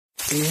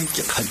ke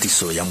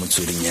kgatiso ya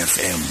Motsweding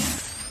FM.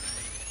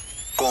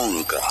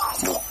 Konka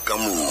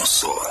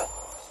bokamoso.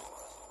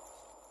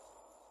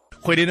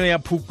 Kgwedi ya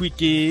Phukwi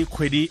ke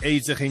kgwedi e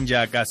itsegeng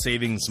jaaka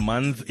savings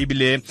month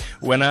ebile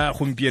wena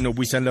gompieno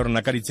buisana le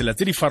rona ka ditsela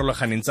tse di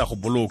farologaneng tsa go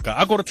boloka.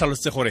 A go re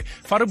tlhalosetse gore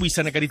fa re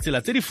buisana ka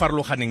ditsela tse di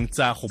farologaneng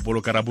tsa go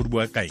boloka ra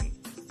bua kaeng.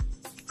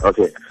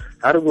 Okay,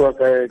 ha re bua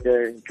ka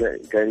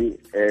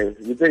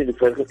ditsela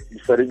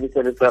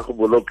tsa go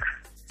boloka.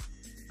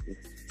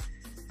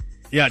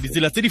 Yeah,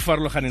 ditsela tse di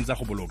farologaneng tsa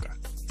go boloka.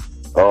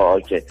 Oh,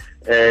 okay.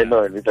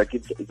 No, I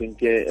think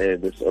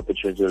this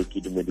opportunity will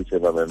keep me to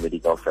my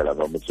medical fellow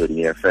from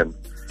Motsweding FM.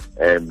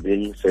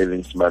 Being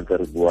savings month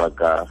re bua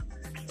ka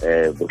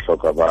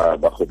bohlokwa ba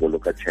go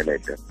boloka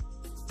tšhelete.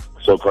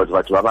 So cause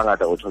batho ba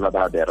bangata o thola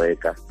ba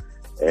bereka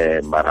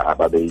mara a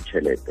ba be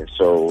tšhelete.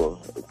 So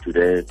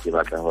today ke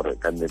batla hore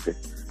ka nnete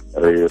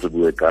re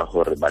bue ka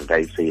hore ba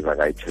ka save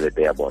ka tšhelete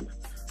ya bona.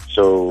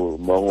 So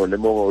mongwe le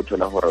mongwe o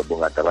thola hore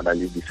bongata ba na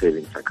le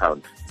di-savings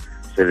account.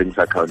 Savings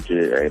account ke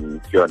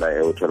yona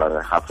e o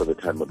thola half of the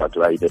time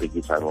batho ba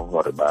iberekisang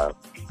hore ba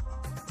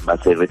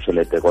save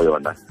tšhelete ko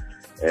yona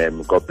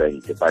ko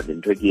bank. But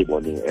ntho ke e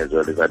boneng as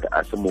well is that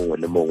a se mongwe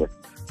le mongwe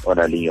o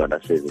na le yona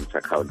savings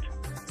account.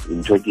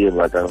 Ntho ke e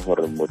batlang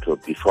hore motho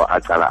before a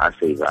qala a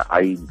save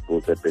a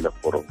ipotse pele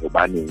gore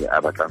gobaneng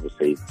a batla go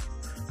save.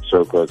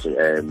 So cause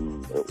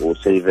o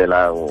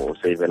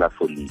savela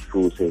for leaf,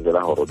 o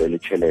savela hore o be le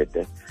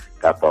tšhelete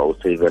kapa o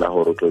savela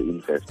hore o tlo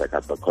investa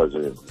kapa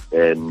cause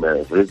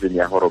reason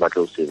ya hore o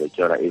batla o save ke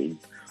yona e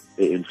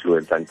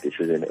influencang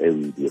decision e o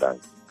e dirang.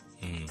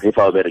 If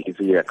I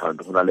berekise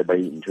account go na le ba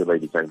ntho ba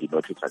ditsang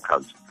di-notice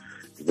account.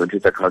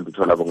 Di-notice account o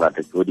thola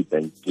bongata ke di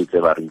bank ke tse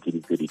ba reng ke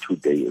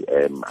di-32-day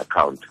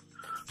account.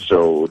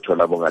 So o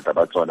thola bongata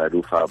ba tsona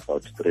di fa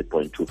about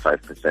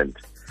 3.25%.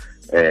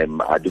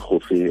 A di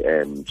gofe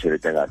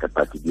tšhelete ngata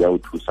but di a o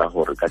thusa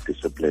gore ka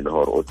discipline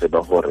gore o tsebe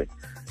gore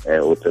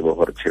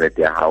tšhelete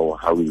ya hao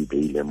ha o e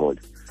beile mo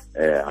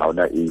ha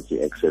ona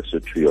easy access to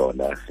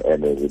yona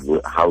and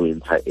how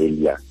intsha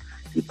earlier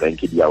di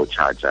bank di a o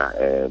charger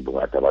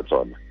bongata ba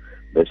tsona.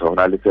 Bese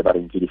hona le tse ba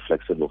reng ke di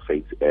flexible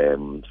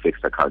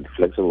fixed account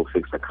ke tse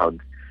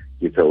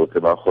o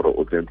tseba gore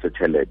o tsentse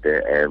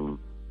tšhelete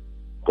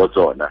go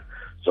tsona.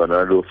 So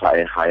now do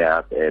a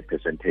higher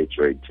percentage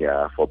rate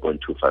here,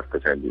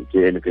 4.25%.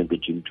 Anything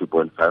between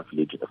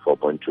 2.5 to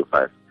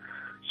 4.25.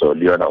 So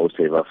Leona will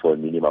save for a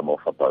minimum of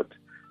about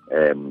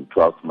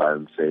 12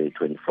 months,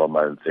 24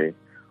 months,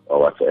 or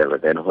whatever.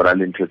 Then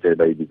Horan interested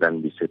by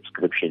designing the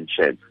subscription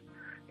shares,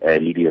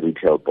 the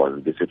retail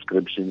bonds. The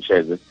subscription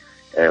shares,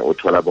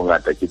 Utola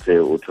Bongata Kitse,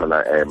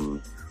 Utola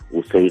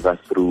will save us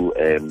through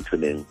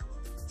tuning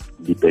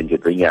the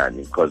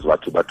Benjetiani, because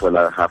what to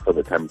Batola half of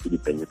the time to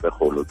depend the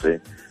whole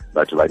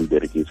batho ba di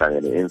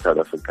berekisang in South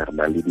Africa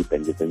na le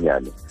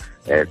dipengetenyane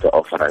to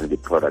offering the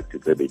product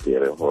tse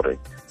betere hore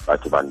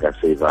batho ba nga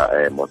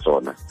save mo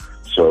tsona.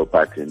 So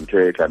but ntho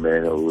e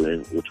tlamehile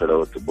o thola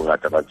o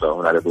bongata ba tsona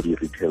ho na le bo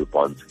di-retail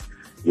bonds,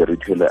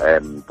 di-retail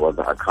bonds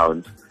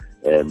account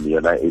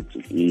yona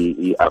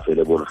e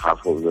available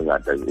half of the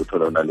ngata o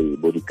thola o na le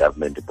bo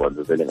di-government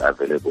bonds tse leng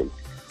available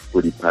go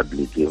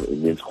di-public. It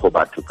means go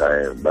batho ka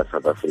ba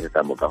South Africa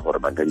ka moka hore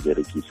ba ka di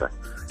berekisa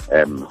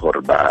hore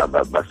ba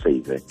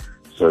save.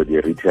 So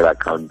the retail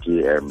account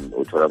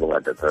o thola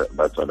bongata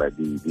ba tsona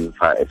di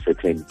fa a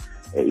certain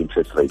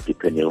interest rate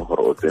depending on hore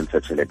o tsentse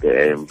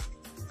tšhelete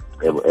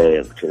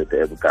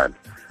e bokana.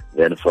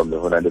 Then from the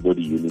hona le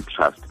body unit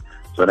trust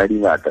tsona di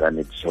ngata ka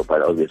netso,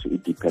 but obviously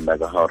it depends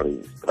ka hore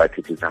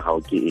strategy tsa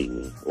hao ke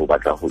eng, o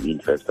batla go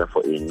invest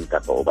for eng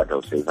kapa o batla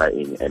go save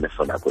eng and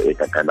for nako e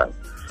ka kanang.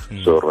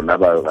 So rona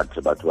ba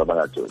batho ba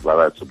batla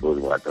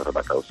re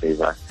batla go save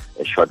a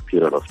short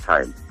period of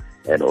time.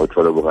 And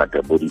also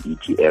bongata body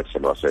ETFs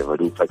and also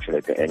do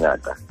tšhelete e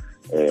ngata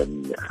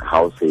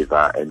how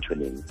saver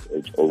entering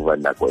over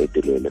nako e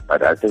telele.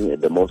 But I think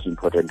the most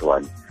important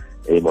one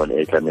on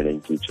e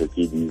tlameleng ke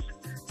these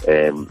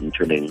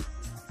entering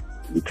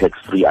the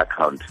tax-free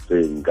account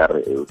tse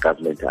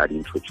government are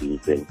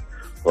introducing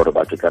gore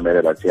batho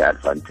tlamele ba tse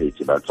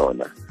advantage ba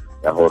tsona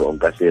ya gore o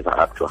nka save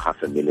up to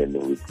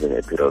 $500,000 within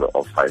a period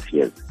of 5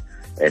 years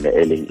and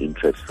earning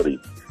interest-free.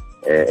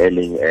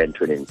 Earning and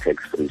turning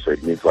tax-free, so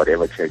it means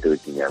whatever check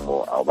you're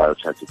more, I'll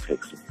charge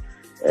tax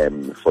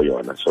for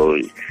you. So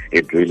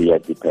it really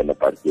depends.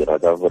 But the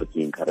rather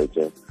working encourage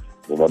media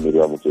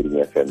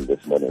Motsweding FM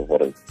this morning for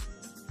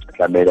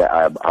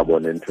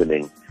abonnent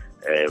turning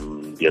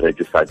the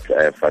registered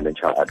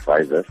financial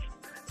advisors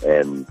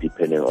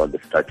depending on the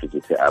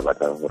strategy they are at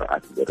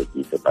the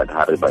register. But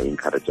Hariba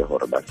encourage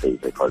Horaba say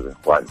because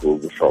one who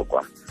will show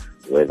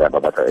whether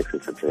Babata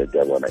access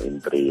they want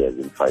in 3 years,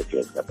 in 5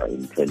 years,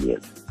 in 10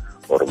 years.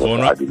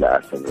 Gona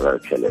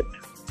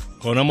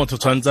motho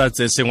tshwantse a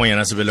tse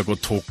sengwenyana se bele go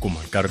thoko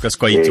man ka re ka se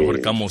kwa itse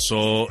gore ka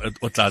moso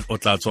o tla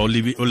tswa o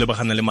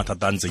lebagana le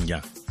mathata a ntseng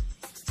jang.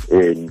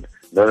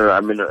 No,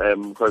 I mean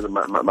because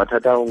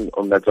mathata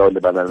o nga tswa o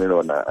lebana le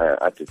lona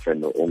a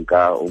tsheno o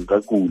nka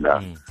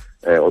kula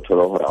o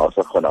thola gore a o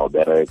sa kgona go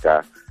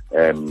bereka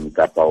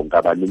kapa o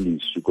ka ba le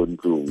lesu ko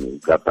ntlong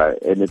kapa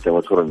anything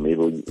o tshwere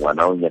maybe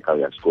ngwana o nyaka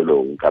ya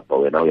sekolong kapa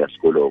wena o ya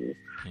sekolong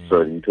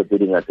so ntho tse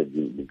dingata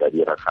di ka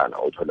diragala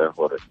o thole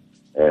gore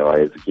wa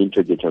itse ke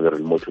ntho ke tshwere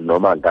motho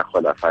normal ka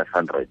gola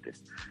 500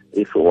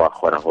 if wa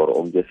kgona gore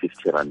o nke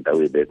 50 rand o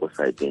e be ko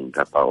siteng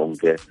kapa o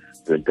nke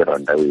 20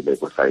 rand o e be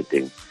ko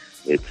siteng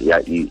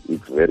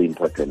it's very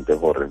important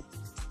gore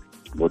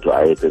motho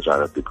a etse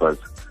jana because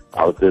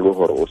a o tsebe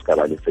gore o ska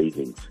ba le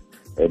savings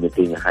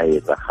anything ha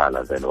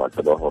etsagala then wa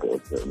tseba gore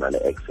o na le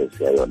access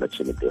ya yona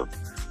tšhelete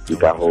ke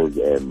ka go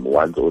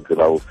once o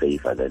tseba o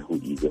save then go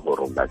easy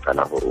gore o ka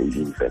tsala gore o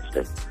invest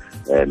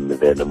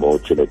then mo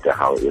tšhelete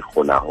ha e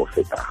gona go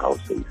feta ha o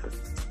save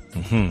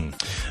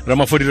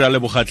Ramafodi ra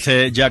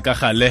lebogatlhe jaaka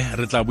gale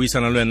re tla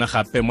buisana le wena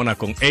gape mo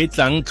nakong e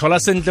tlang tlhola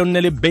sentle o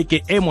nne le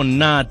beke e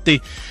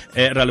monate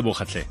ra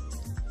lebogatlhe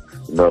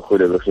no go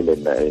lebogile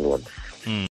nna anyone